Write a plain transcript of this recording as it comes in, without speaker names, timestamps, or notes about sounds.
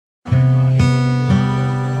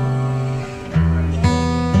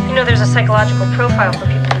know there's a psychological profile for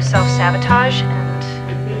people who self-sabotage, and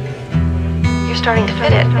you're starting to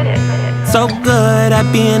fit it. So good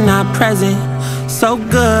at being not present. So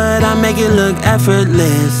good, I make it look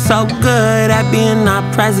effortless. So good at being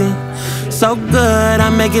not present. So good, I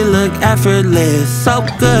make it look effortless. So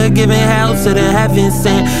good, giving hell to the heavens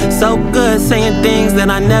sent. So good, saying things that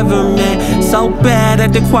I never meant. So bad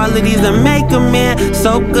at the qualities that make a man.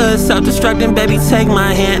 So good, self-destructing, baby, take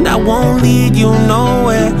my hand. I won't lead you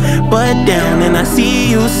nowhere but down. And I see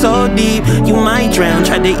you so deep, you might drown.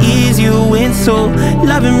 Tried to ease you into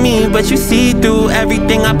loving me, but you see through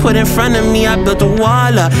everything I put in front of me. I built a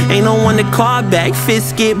wall up, ain't no one to call back.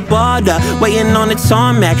 Fists get balled up, waiting on the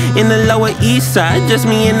tarmac in the lower east side, just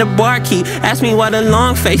me and the barkeep. Ask me why the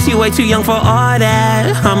long face, you way too young for all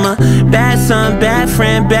that. I'm a bad son, bad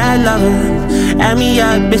friend, bad lover. Add me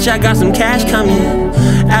up, bitch, I got some cash coming.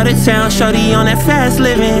 Out of town, shorty on that fast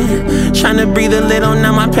living. Tryna breathe a little,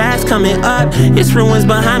 now my past coming up. It's ruins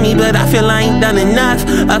behind me, but I feel I ain't done enough.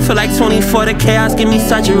 Up for like 24, the chaos give me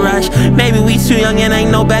such a rush. Maybe we too young and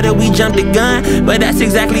ain't no better, we jumped the gun. But that's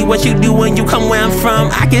exactly what you do when you come where I'm from.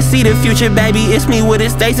 I can see the future, baby, it's me with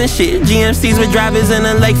estates and shit. GMCs with drivers in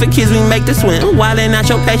a lake for kids, we make the swim. Wildin' out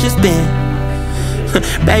your patience then.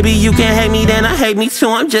 Baby, you can hate me, then I hate me too.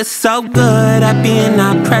 I'm just so good at being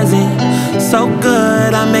not present. So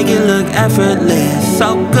good, I make it look effortless.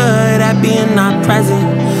 So good at being not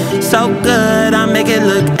present. So good, I make it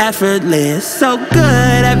look effortless. So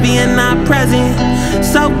good at being not present.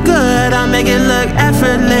 So good, I make it look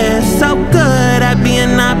effortless. So good at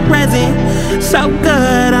being not present. So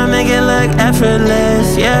good, I make it look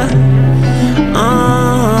effortless, yeah.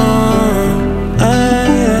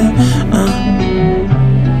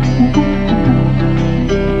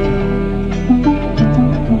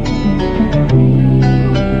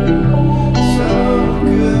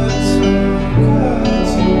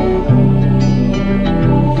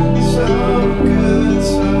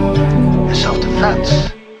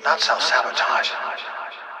 Self-defense, not self-sabotage.